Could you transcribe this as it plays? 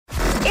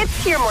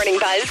It's your Morning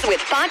Buzz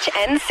with Foch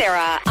and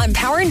Sarah on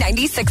Power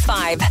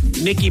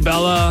 96.5. Nikki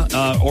Bella,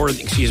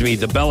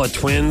 the Bella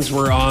twins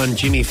were on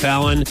Jimmy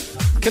Fallon.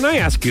 Can I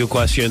ask you a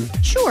question?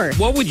 Sure.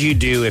 What would you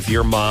do if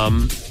your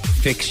mom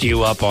fixed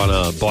you up on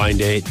a blind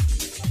date?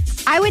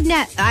 I would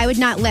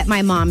not let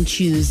my mom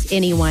choose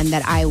anyone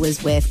that I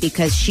was with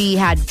because she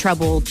had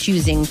trouble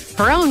choosing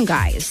her own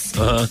guys.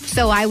 Uh-huh.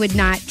 So I would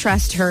not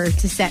trust her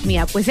to set me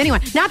up with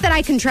anyone. Not that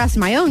I can trust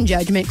my own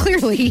judgment,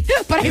 clearly,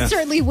 but I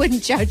certainly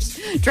wouldn't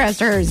trust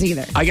hers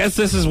either. I guess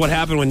this is what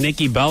happened with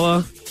Nikki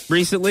Bella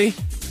recently.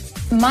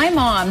 My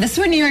mom, this is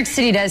what New York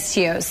City does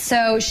to you.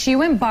 So she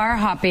went bar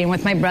hopping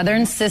with my brother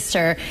and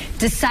sister,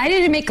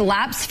 decided to make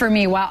laps for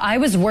me while I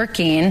was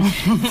working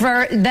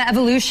for the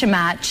Evolution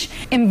match,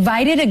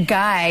 invited a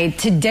guy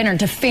to dinner,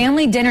 to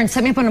family dinner, and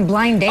set me up on a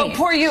blind date. Oh,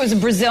 poor you. It was a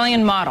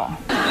Brazilian model.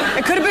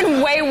 It could have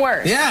been way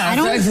worse. Yeah,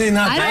 it's actually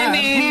not bad. I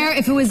don't care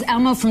if it was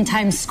Elmo from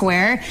Times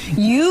Square.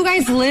 You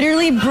guys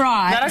literally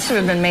brought... That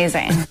actually would have been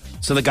amazing.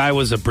 So the guy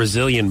was a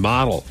Brazilian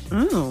model.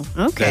 Oh,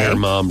 okay. That her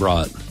mom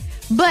brought.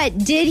 But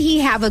did he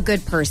have a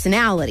good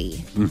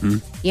personality? Mm-hmm.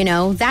 You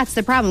know, that's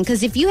the problem.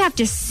 Because if you have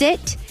to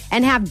sit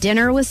and have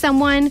dinner with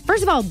someone,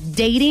 first of all,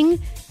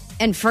 dating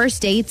and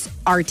first dates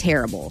are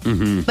terrible.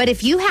 Mm-hmm. But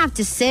if you have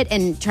to sit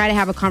and try to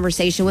have a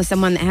conversation with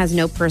someone that has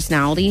no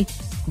personality,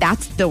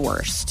 that's the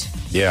worst.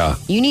 Yeah.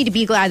 You need to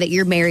be glad that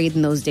you're married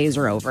and those days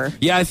are over.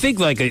 Yeah, I think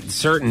like at a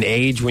certain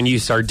age when you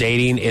start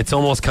dating, it's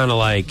almost kind of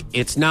like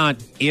it's not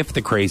if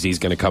the crazy is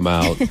going to come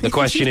out. The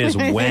question is,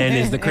 when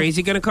is the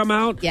crazy going to come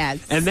out?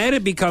 Yes. And then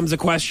it becomes a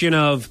question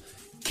of,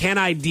 can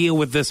I deal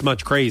with this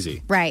much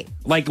crazy? Right.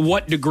 Like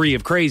what degree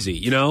of crazy,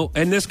 you know?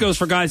 And this goes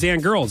for guys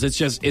and girls.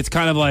 It's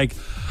kind of like,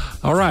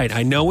 all right,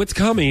 I know it's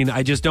coming.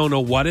 I just don't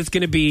know what it's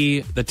going to be,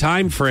 the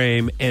time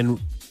frame,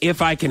 and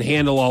if I can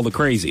handle all the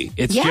crazy.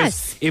 It's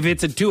just, if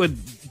it's to a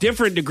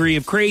different degree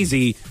of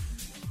crazy,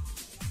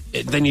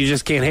 then you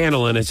just can't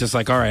handle it. It's just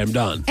like, all right, I'm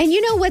done. And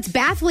you know what's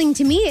baffling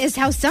to me is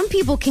how some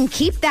people can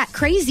keep that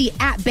crazy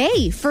at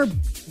bay for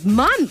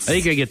months. I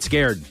think I get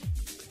scared.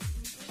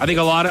 I think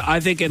a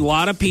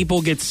lot of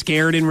people get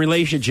scared in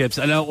relationships,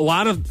 and a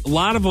lot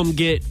of them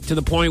get to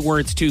the point where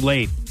it's too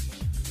late.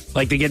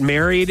 Like they get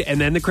married, and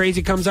then the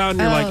crazy comes out, and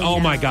you're like, oh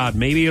my God,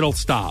 maybe it'll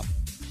stop.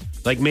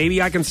 Like,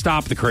 maybe I can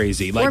stop the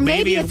crazy. Like, or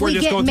maybe if if we're we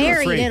just get going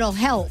married, through it'll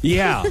help.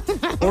 Yeah.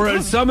 Or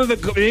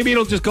maybe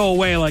it'll just go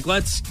away. Like,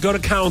 let's go to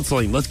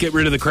counseling. Let's get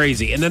rid of the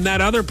crazy. And then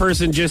that other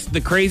person,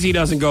 the crazy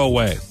doesn't go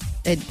away.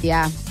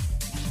 Yeah.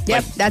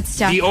 Yep, Like, that's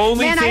tough. the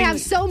only Man, I thing- have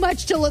so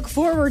much to look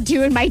forward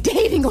to in my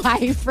dating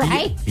life,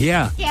 right?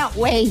 Yeah. Can't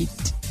wait.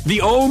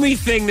 The only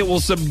thing that will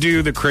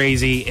subdue the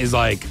crazy is,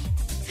 like,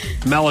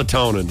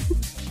 melatonin.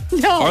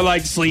 No. Or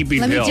like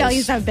sleeping Let pills. me tell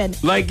you something.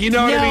 Like, you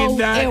know what I mean?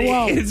 No, it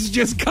won't. It's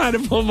just kind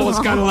of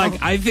almost kind of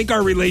like, I think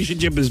our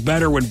relationship is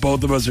better when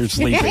both of us are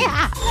sleeping.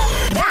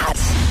 That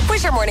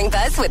was your Morning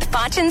Buzz with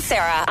Foch and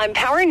Sarah on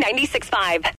Power 96.5.